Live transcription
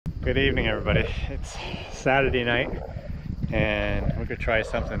Good evening, everybody. It's Saturday night and we're gonna try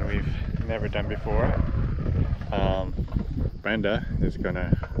something we've never done before. Brenda is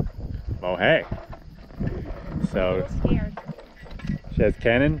gonna mow hay. So she has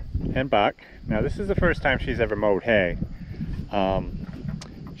Cannon and Buck. Now this is the first time she's ever mowed hay.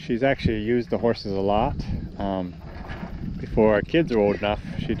 She's actually used the horses a lot. Before our kids were old enough,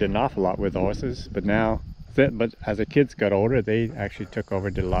 she did an awful lot with the horses, but as the kids got older, they actually took over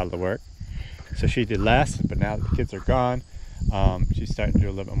and did a lot of the work. So she did less, but now that the kids are gone, she's starting to do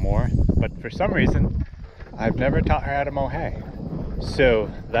a little bit more. But for some reason, I've never taught her how to mow hay. So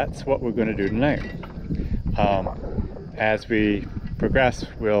that's what we're going to do tonight. As we progress,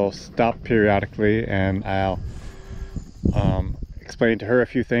 we'll stop periodically and I'll explain to her a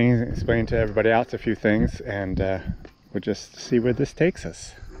few things, explain to everybody else a few things, and we'll just see where this takes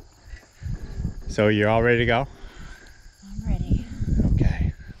us. So you're all ready to go? I'm ready.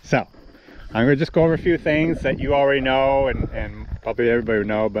 Okay. So I'm going to just go over a few things that you already know and probably everybody would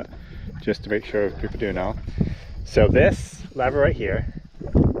know, but just to make sure people do know. So this lever right here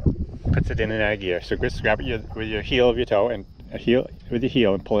puts it in and out of gear. So just grab it with your heel of your toe and with your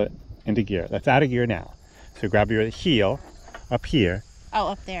heel and pull it into gear. That's out of gear now. So grab your heel up here. Oh,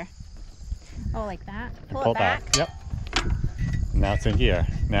 up there. Oh, like that? Pull it back. Yep. Now it's in gear.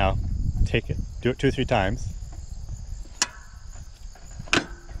 Now take it. Do it 2 or 3 times. And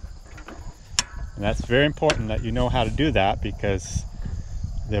that's very important that you know how to do that, because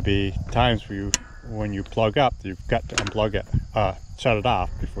there'll be times when you plug up, you've got to unplug it, shut it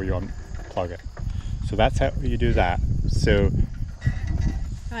off before you unplug it. So that's how you do that. So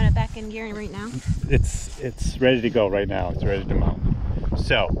I want it back in gear right now. It's ready to go right now. It's ready to mount.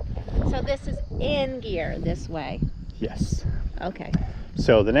 So this is in gear this way. Yes. Okay.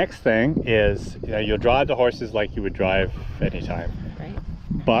 So the next thing is, you'll drive the horses like you would drive anytime. Right.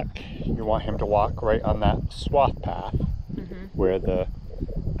 Buck, you want him to walk right on that swath path, where the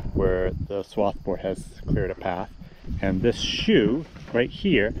swath board has cleared a path. And this shoe right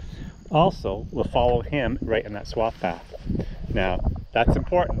here also will follow him right in that swath path. Now that's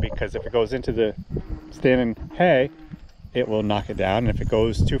important because if it goes into the standing hay, it will knock it down. And if it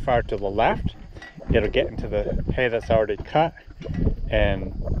goes too far to the left, it'll get into the hay that's already cut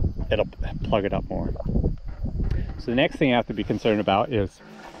and it'll plug it up more. So the next thing you have to be concerned about is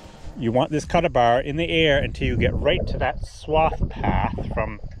you want this cutter bar in the air until you get right to that swath path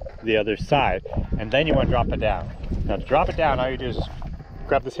from the other side, and then you want to drop it down. Now to drop it down, all you do is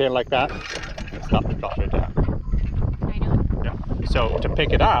grab this hand like that and stop and drop it down. I know. Yeah. So to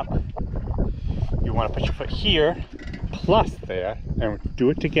pick it up, you want to put your foot here plus there and do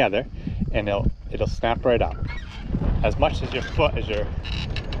it together, and it'll snap right up. As much as your foot as and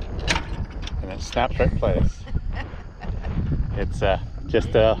it snaps right in place. It's just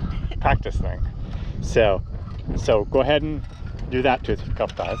a practice thing. So go ahead and do that a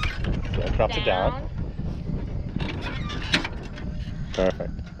couple times. So it drops it down.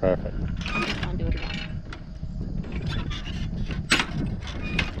 Perfect. I'll do it again.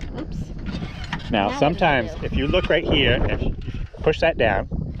 Oops. Now sometimes if you look right here, if you push that down,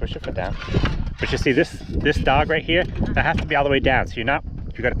 push your foot down. But you see this dog right here, that has to be all the way down. So you got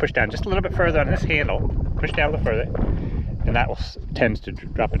to push down just a little bit further on this handle. Push down a little further, and that tends to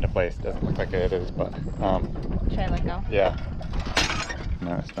drop into place. Doesn't look like it is, but should I let go? Yeah.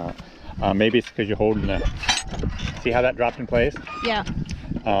 No, it's not. Maybe it's because you're holding the. See how that dropped in place? Yeah.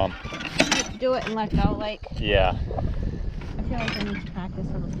 Just do it and let go, like. Yeah. I feel like I need to practice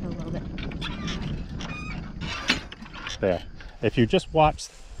a little bit. There. If you just watch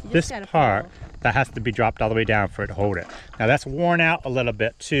this part, that has to be dropped all the way down for it to hold it. Now that's worn out a little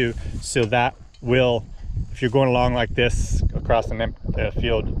bit too, so that will, if you're going along like this across the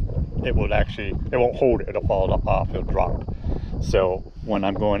field, it won't hold it, it'll fall off, it'll drop. So when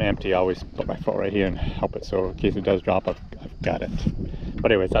I'm going empty, I always put my foot right here and help it, so in case it does drop, I've got it.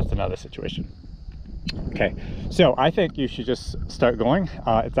 But anyways, that's another situation. Okay, so I think you should just start going.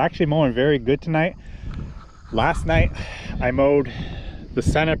 It's actually mowing very good tonight. Last night I mowed the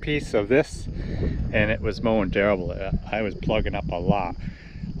centerpiece of this and it was mowing terrible. I was plugging up a lot.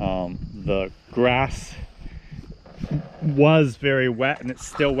 The grass was very wet and it's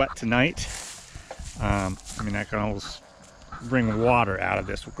still wet tonight. I mean, I can almost bring water out of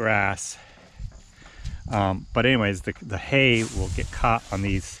this grass. But anyways, the hay will get caught on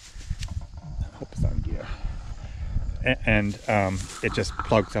these. I hope it's on gear. And it just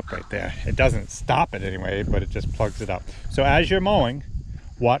plugs up right there. It doesn't stop it anyway, but it just plugs it up. So as you're mowing,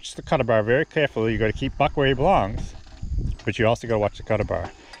 watch the cutter bar very carefully. You got to keep Buck where he belongs, but you also got to watch the cutter bar.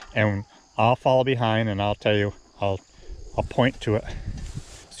 And I'll follow behind and I'll tell you, I'll point to it.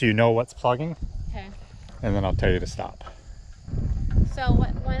 So so you know what's plugging, Okay. and then I'll tell you to stop. So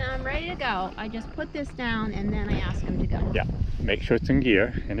when I'm ready to go, I just put this down and then I ask him to go. Yeah, make sure it's in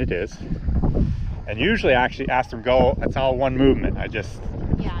gear, and it is. And usually I actually ask them go, it's all one movement. I just,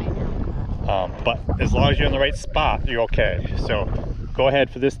 Yeah, I know. but as long as you're in the right spot, you're okay. So go ahead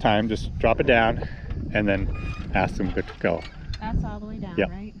for this time, just drop it down, and then ask them good to go. That's all the way down, Yep.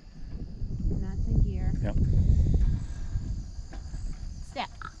 right? And that's in gear. Yep. Step.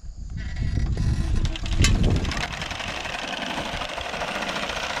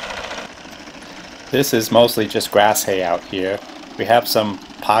 This is mostly just grass hay out here. We have some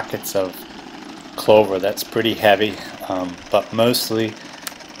pockets of clover that's pretty heavy, but mostly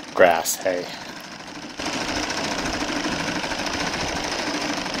grass hay.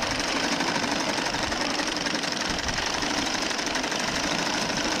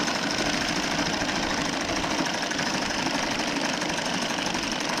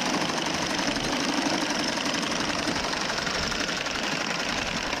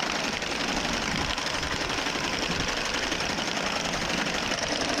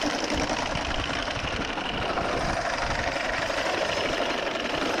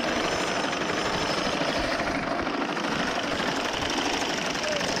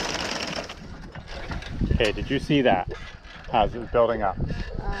 Okay, did you see that? How's it building up?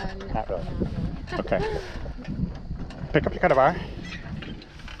 Not really. Okay. Pick up your cutter bar.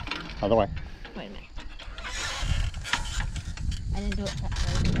 Other way. Wait a minute. I didn't do it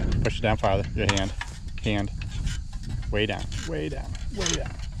that way. Push it down farther. Your hand. Hand. Way down. Way down. Way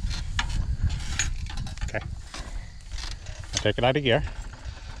down. Okay. Now take it out of gear.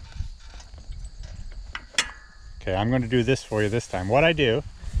 Okay, I'm going to do this for you this time. What I do,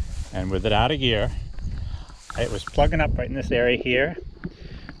 and with it out of gear, it was plugging up right in this area here,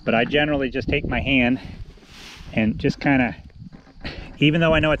 but I generally just take my hand and just kind of, even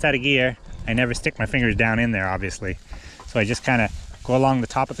though I know it's out of gear, I never stick my fingers down in there, obviously. So I just kind of go along the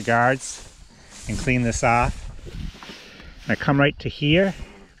top of the guards and clean this off. And I come right to here.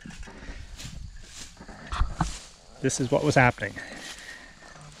 This is what was happening.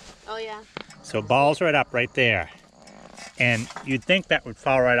 Oh yeah. So balls right up right there. And you'd think that would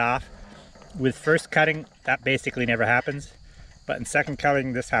fall right off. With first cutting, that basically never happens. But in second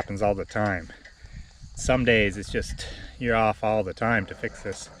cutting, this happens all the time. Some days it's just, you're off all the time to fix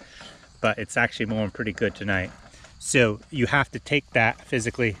this. But it's actually moving pretty good tonight. So you have to take that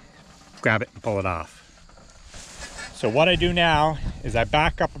physically, grab it and pull it off. So what I do now is I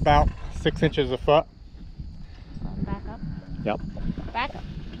back up about 6 inches a foot. Back up. Yep. Back up.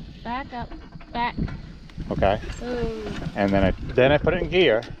 Back up. Back. Okay. Ooh. And then I put it in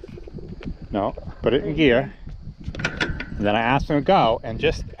gear. No, put it in gear. And then I ask them to go, and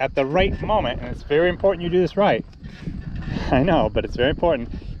just at the right moment, and it's very important you do this right. I know, but it's very important.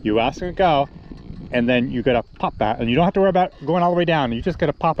 You ask them to go, and then you gotta pop that, and you don't have to worry about going all the way down. You just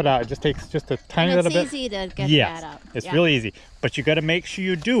gotta pop it out. It just takes just a tiny little bit. It's easy to get Yes, that up. it's Yeah. really easy. But you gotta make sure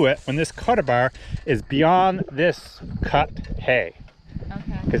you do it when this cutter bar is beyond this cut hay.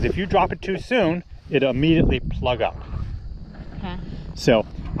 Okay. Because if you drop it too soon, it'll immediately plug up. Okay. So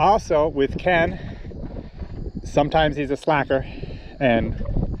also with Ken, sometimes he's a slacker, and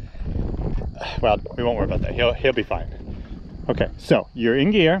well, we won't worry about that. He'll be fine. Okay, so you're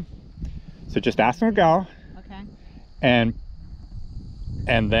in gear. So just ask him to go, Okay. and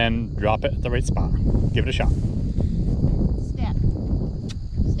then drop it at the right spot. Give it a shot. Step.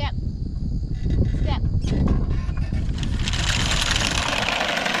 Step. Step.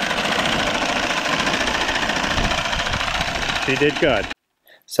 She did good.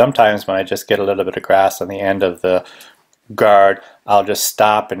 Sometimes when I just get a little bit of grass on the end of the guard, I'll just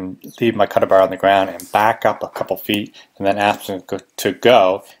stop and leave my cutter bar on the ground and back up a couple feet and then ask them to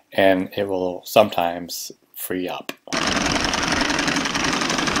go, and it will sometimes free up.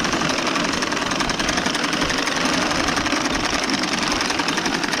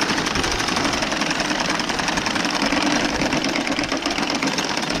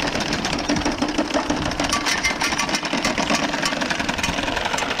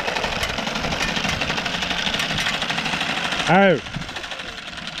 Oh!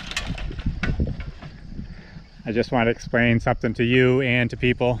 I just want to explain something to you and to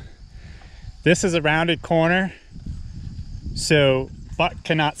people. This is a rounded corner, so buck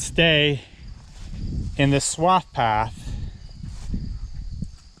cannot stay in this swath path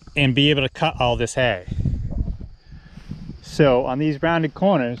and be able to cut all this hay. So on these rounded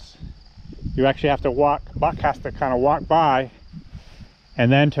corners, you actually have to walk, buck has to kind of walk by and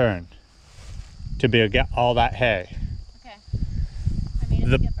then turn to be able to get all that hay. I made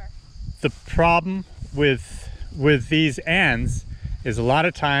a skipper. The problem with these ends is a lot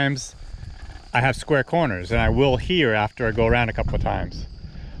of times I have square corners, and I will hear after I go around a couple of times.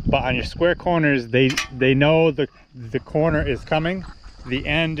 But on your square corners, they know the corner is coming, the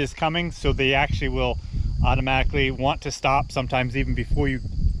end is coming, so they actually will automatically want to stop sometimes even before you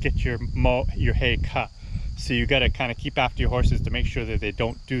get your hay cut. So you got to kind of keep after your horses to make sure that they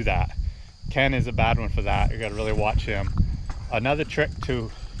don't do that. Ken is a bad one for that. You got to really watch him. Another trick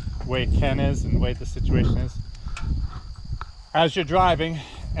to way Ken is and the way the situation is, as you're driving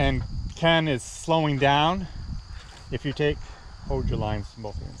and Ken is slowing down, if you take, hold your lines in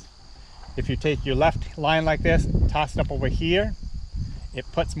both hands. If you take your left line like this, toss it up over here, it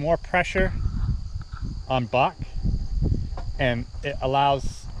puts more pressure on Buck, and it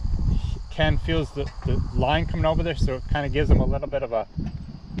allows, Ken feels the line coming over there, so it kind of gives him a little bit of a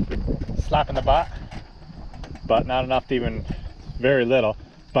slap in the butt, but not enough to even, very little,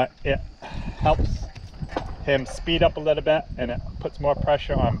 but it helps him speed up a little bit, and it puts more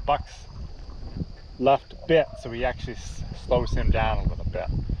pressure on Buck's left bit, so he actually slows him down a little bit.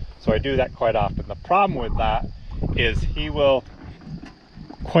 So I do that quite often. The problem with that is he will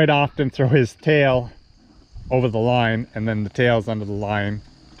quite often throw his tail over the line, and then the tail's under the line.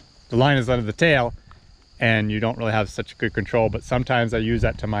 The line is under the tail, and you don't really have such good control, but sometimes I use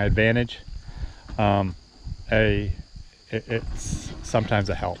that to my advantage. It's sometimes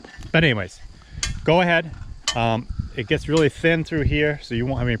a help. But anyways, go ahead. It gets really thin through here, so you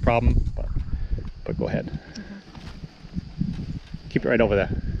won't have any problem, but go ahead. Keep it right over there.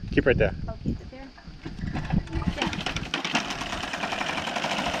 Keep it right there. I'll keep it there.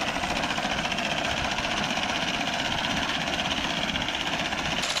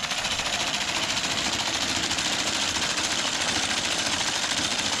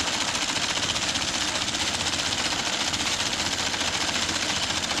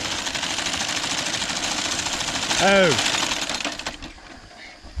 Oh!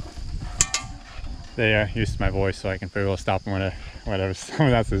 They are used to my voice, so I can pretty well stop them whenever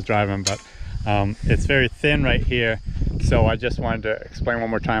someone else is driving, but it's very thin right here, so I just wanted to explain one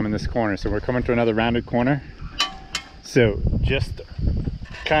more time in this corner. So we're coming to another rounded corner, so just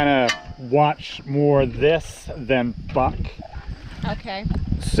kind of watch more this than Buck. Okay.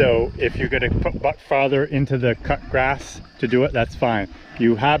 So if you're going to put Buck farther into the cut grass to do it, that's fine.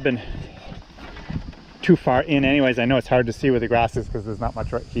 You have been too far in anyways. I know it's hard to see where the grass is because there's not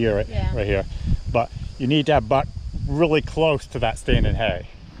much right here, right here, but you need to have Buck really close to that standing hay.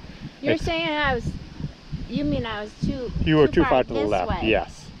 You're saying you mean I was you were too far to the left way.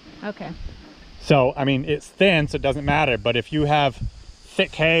 Yes. Okay. So I mean, it's thin, so it doesn't matter, but if you have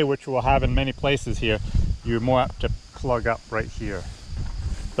thick hay, which we'll have in many places here, you're more apt to plug up right here.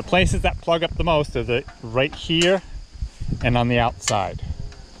 The places that plug up the most are right here and on the outside.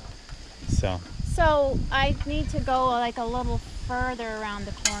 So I need to go like a little further around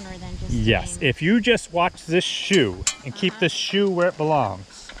the corner than just yes, if you just watch this shoe and keep this shoe where it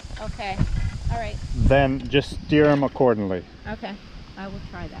belongs. Okay. All right. Then just steer them accordingly. Okay. I will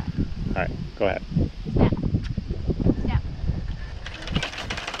try that. All right, go ahead. Step. Step.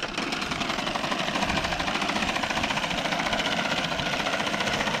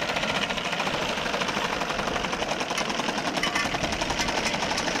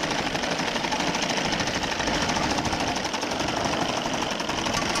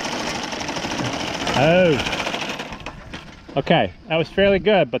 Oh, okay, that was fairly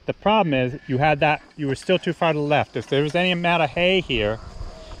good, but the problem is you were still too far to the left. If there was any amount of hay here,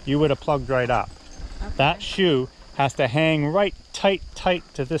 you would have plugged right up. Okay. That shoe has to hang right tight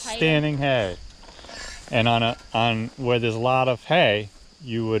to this standing hay. And on where there's a lot of hay,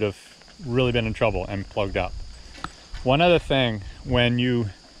 you would have really been in trouble and plugged up. One other thing, when you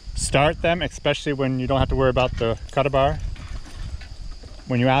start them, especially when you don't have to worry about the cutter bar,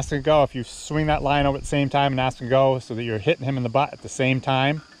 when you ask them to go, if you swing that line over at the same time and ask them to go so that you're hitting him in the butt at the same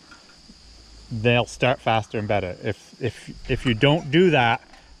time, they'll start faster and better. If you don't do that,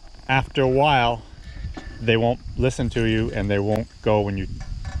 after a while, they won't listen to you and they won't go when you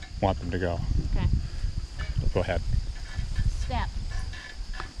want them to go. Okay. Go ahead. Step.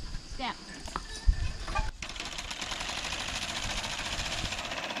 Step.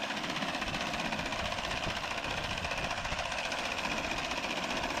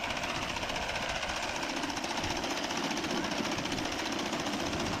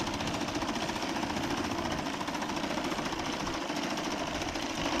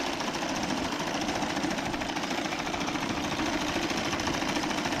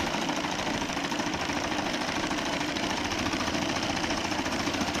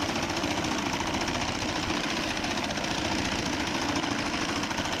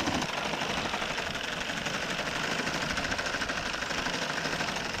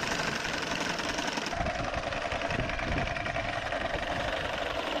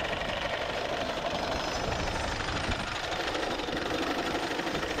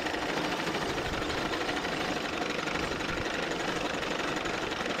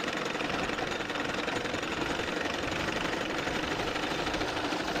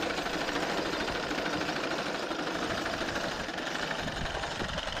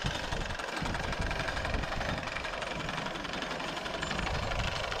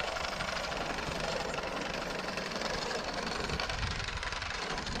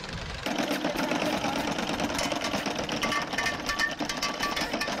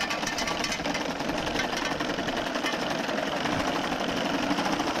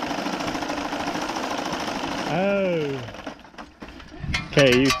 Oh.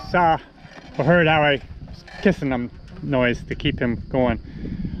 Okay, you saw or heard how I was kissing him noise to keep him going.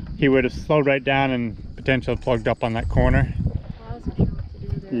 He would have slowed right down and potentially plugged up on that corner. Well, I wasn't sure what to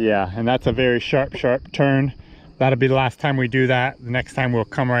do there. Yeah, and that's a very sharp turn. That'll be the last time we do that. The next time we'll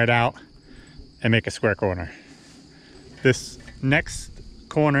come right out and make a square corner. This next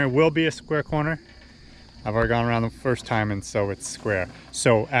corner will be a square corner. I've already gone around the first time, and so it's square.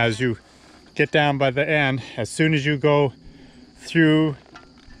 So as you get down by the end, as soon as you go through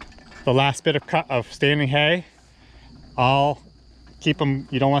the last bit of cut of standing hay, I'll keep them.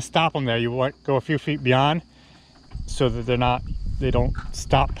 You don't want to stop them there. You want to go a few feet beyond so that they don't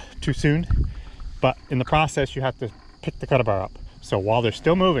stop too soon. But in the process, you have to pick the cutter bar up. So while they're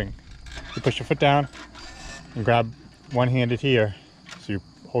still moving, you push your foot down and grab one-handed here. So you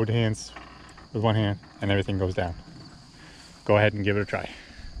hold your hands with one hand and everything goes down. Go ahead and give it a try.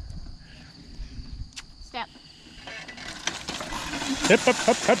 Step. Hip, up,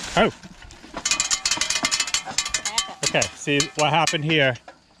 up, up, oh. Okay, see what happened here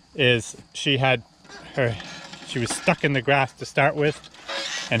is she was stuck in the grass to start with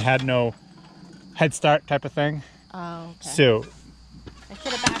and had no head start type of thing. Oh, okay. So I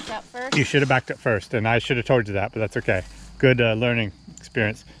should have backed up first. you should have backed up first, and I should have told you that, but that's okay. Good learning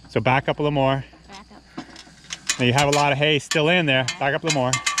experience. So back up a little more. Back up. Now you have a lot of hay still in there. Back up a little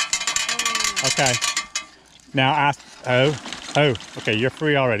more. Oh. Okay. Now okay, you're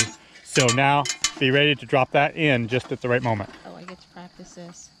free already. So now be ready to drop that in just at the right moment. Oh, I get to practice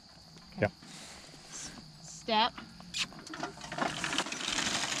this. Okay. Yep. Step.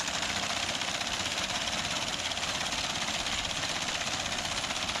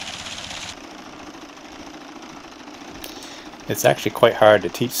 It's actually quite hard to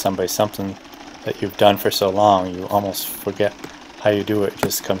teach somebody something that you've done for so long. You almost forget how you do it. It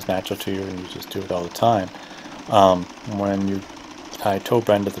just comes natural to you and you just do it all the time. I told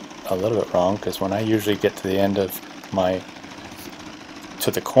Brenda a little bit wrong, because when I usually get to the end of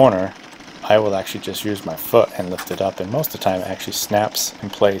to the corner, I will actually just use my foot and lift it up, and most of the time it actually snaps in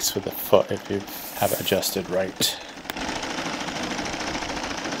place with the foot if you have it adjusted right.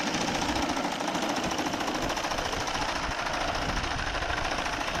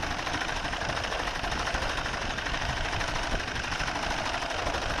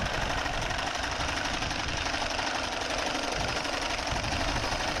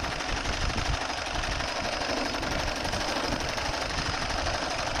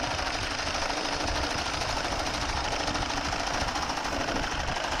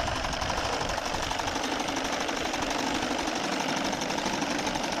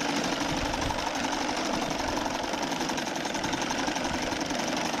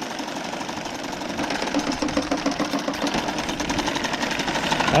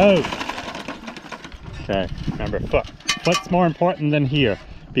 Oh! Okay, remember foot. Foot's more important than here,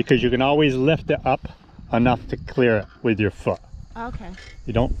 because you can always lift it up enough to clear it with your foot. Okay.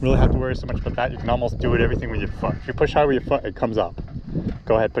 You don't really have to worry so much about that. You can almost do everything with your foot. If you push hard with your foot, it comes up.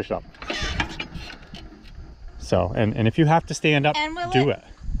 Go ahead, push it up. So, and if you have to stand up, do it.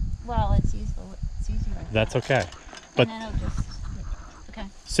 Well, it's useful. It's easier. That's okay. But and then it'll just, okay.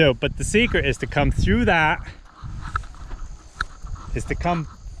 so, but the secret is to come through that,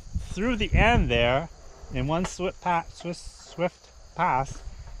 through the end there in one swift pass,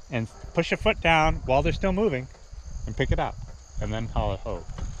 and push your foot down while they're still moving and pick it up, and then haul it home.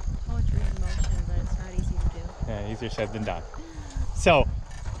 Poetry in motion, but it's not easy to do. Yeah, easier said than done. So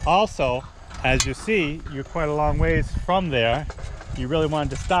also, as you see, you're quite a long ways from there. You really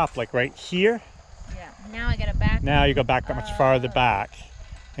wanted to stop like right here. Yeah, now I gotta back. Now you go back that much farther back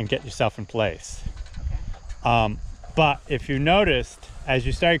and get yourself in place. Okay. But if you noticed, as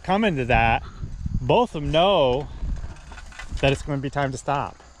you started coming to that, both of them know that it's going to be time to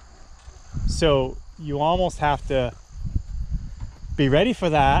stop. So you almost have to be ready for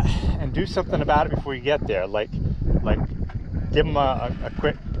that and do something about it before you get there. Like give them a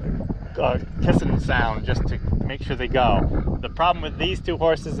quick kissing sound just to make sure they go. The problem with these two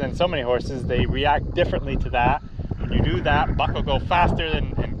horses and so many horses, they react differently to that. When you do that, Buck will go faster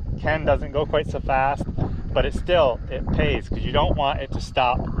and Ken doesn't go quite so fast. But it pays, because you don't want it to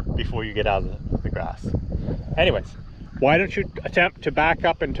stop before you get out of the grass. Anyways, why don't you attempt to back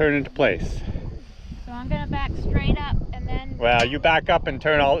up and turn into place? So I'm gonna back straight up and then... Well, you back up and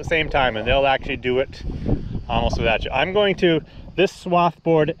turn all at the same time, and they'll actually do it almost without you. I'm going to, this swath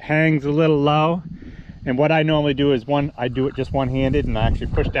board hangs a little low, and what I normally do is I do it just one-handed, and I actually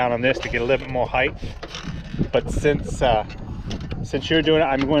push down on this to get a little bit more height. But since you're doing it,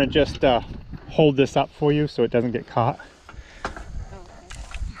 I'm going to just hold this up for you so it doesn't get caught.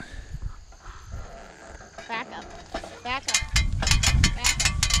 back up, back up, back up, back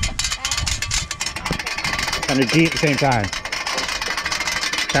up. And a G at the same time.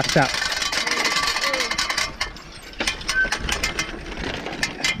 Tap, tap.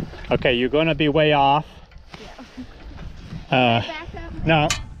 Okay, you're gonna be way off. Yeah. Back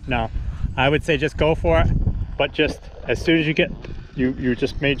up. No. I would say just go for it, but just as soon as you get, you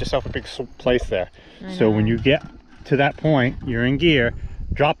just made yourself a big place there. So when you get to that point, you're in gear,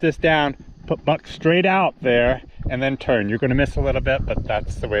 drop this down, put buck straight out there, and then turn. You're gonna miss a little bit, but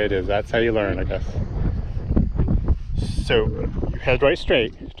that's the way it is. That's how you learn, I guess. So you head right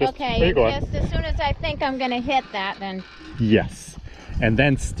straight. Just okay, where you going? just as soon as I think I'm gonna hit that, then. Yes, and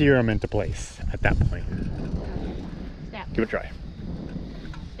then steer them into place at that point. Step. Give it a try.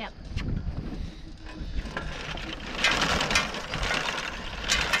 Step.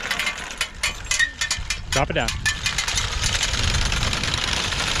 Drop it down.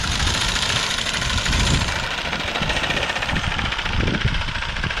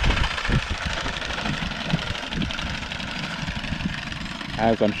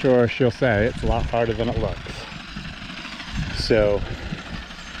 As I'm sure she'll say, it's a lot harder than it looks. So,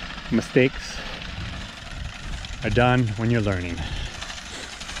 mistakes are done when you're learning,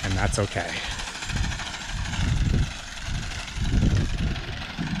 and that's okay.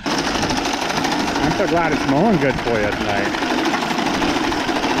 I'm so glad it's mowing good for you tonight.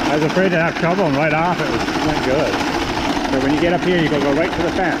 I was afraid to have trouble, and right off it went good. So when you get up here, you go right to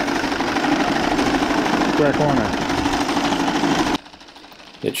the fence. Square corner.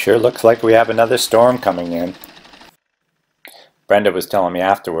 It sure looks like we have another storm coming in. Brenda was telling me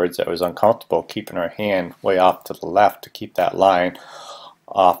afterwards that it was uncomfortable keeping her hand way off to the left to keep that line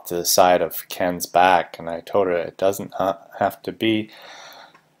off to the side of Ken's back, and I told her it doesn't have to be.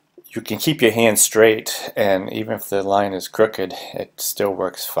 You can keep your hand straight, and even if the line is crooked, it still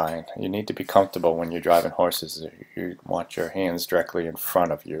works fine. You need to be comfortable when you're driving horses. You want your hands directly in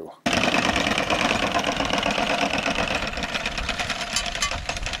front of you.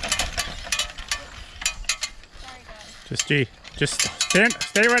 Just G. Just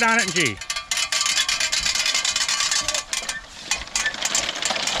stay right on it and G.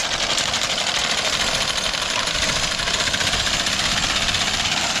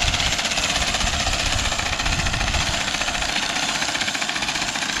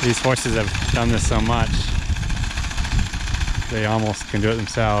 These horses have done this so much, they almost can do it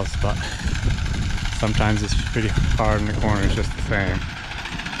themselves, but sometimes it's pretty hard in the corners just the same.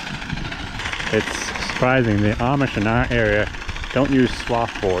 It's surprising, the Amish in our area don't use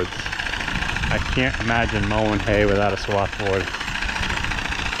swath boards. I can't imagine mowing hay without a swath board.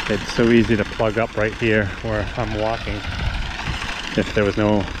 It's so easy to plug up right here where I'm walking if there was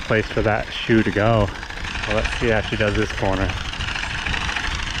no place for that shoe to go. Well, let's see how she does this corner. In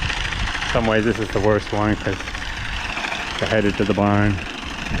some ways this is the worst one because they're headed to the barn.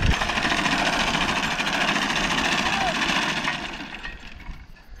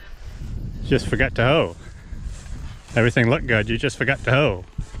 Just forgot to hoe. Everything looked good, you just forgot to hoe.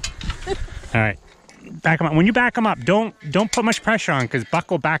 Alright, back them up. When you back them up, don't put much pressure on because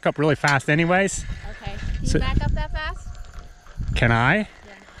Buck will back up really fast anyways. Okay, can you back up that fast? Can I? Yeah.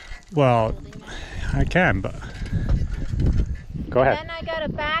 Well, I can, but go ahead. Then I gotta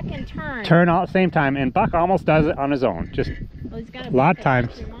back and turn. Turn all at the same time, and Buck almost does it on his own. Just well, he's got a lot of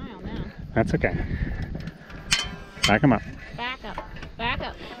times. Mile now. That's okay. Back him up. Back up. Back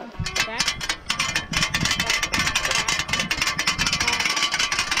up. Back.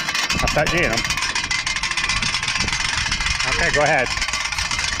 I'll start G'ing him. Okay, go ahead.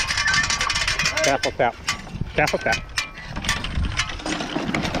 Careful step. Careful step.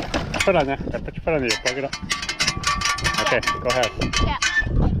 Put it on there. Put your foot on there. Plug it up. Okay, go ahead. Step.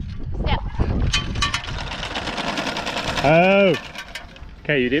 Step. Oh!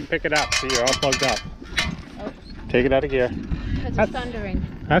 Okay, you didn't pick it up. See, you're all plugged up. Oh. Take it out of gear. Because it's thundering.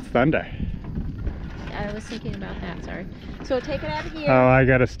 That's thunder. I was thinking about that, sorry. So take it out of here. Oh, I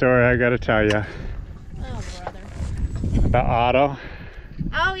got a story I gotta tell you. Oh, brother. About Otto.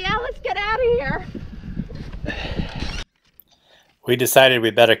 Oh, yeah, let's get out of here. We decided we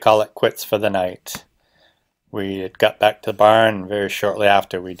better call it quits for the night. We had got back to the barn, and very shortly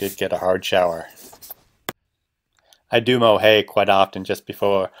after we did get a hard shower. I do mow hay quite often just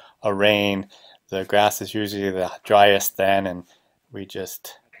before a rain. The grass is usually the driest then, and we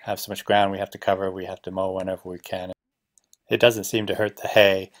just have so much ground we have to cover. We have to mow whenever we can. It doesn't seem to hurt the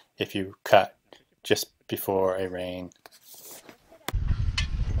hay if you cut just before a rain.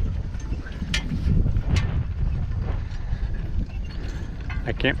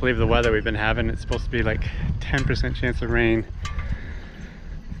 I can't believe the weather we've been having. It's supposed to be like 10% chance of rain.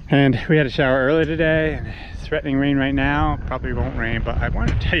 And we had a shower early today, and it's threatening rain right now. Probably won't rain, but I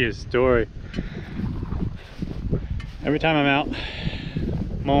wanted to tell you a story. Every time I'm out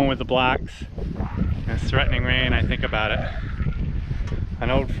mowing with the blacks and it's threatening rain, I think about it. An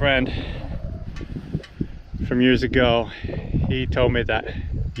old friend from years ago, he told me that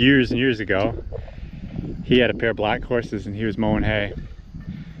years and years ago, he had a pair of black horses and he was mowing hay,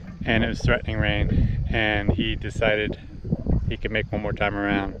 and it was threatening rain, and he decided he could make one more time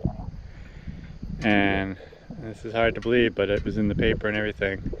around. And this is hard to believe, but it was in the paper and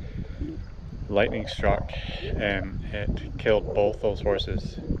everything. Lightning struck and it killed both those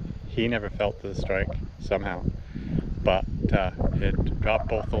horses. He never felt the strike somehow, but it dropped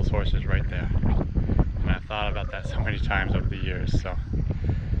both those horses right there. And I've thought about that so many times over the years, so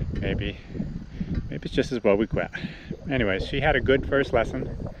maybe it's just as well we quit. Anyways, she had a good first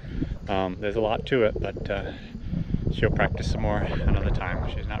lesson. There's a lot to it, but she'll practice some more another time.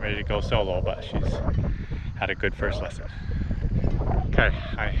 She's not ready to go solo, but she's had a good first lesson. Okay,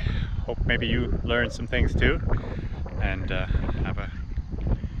 I hope maybe you learned some things too, and have a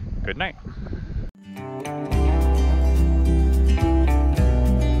good night.